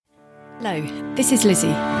Hello, this is Lizzie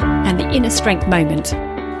and the Inner Strength Moment.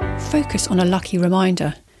 Focus on a lucky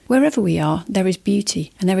reminder. Wherever we are, there is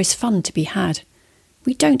beauty and there is fun to be had.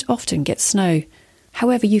 We don't often get snow.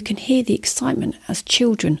 However, you can hear the excitement as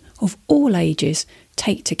children of all ages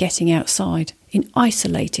take to getting outside in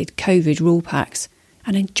isolated COVID rule packs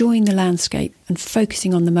and enjoying the landscape and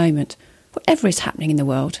focusing on the moment. Whatever is happening in the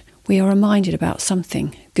world, we are reminded about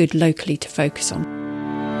something good locally to focus on.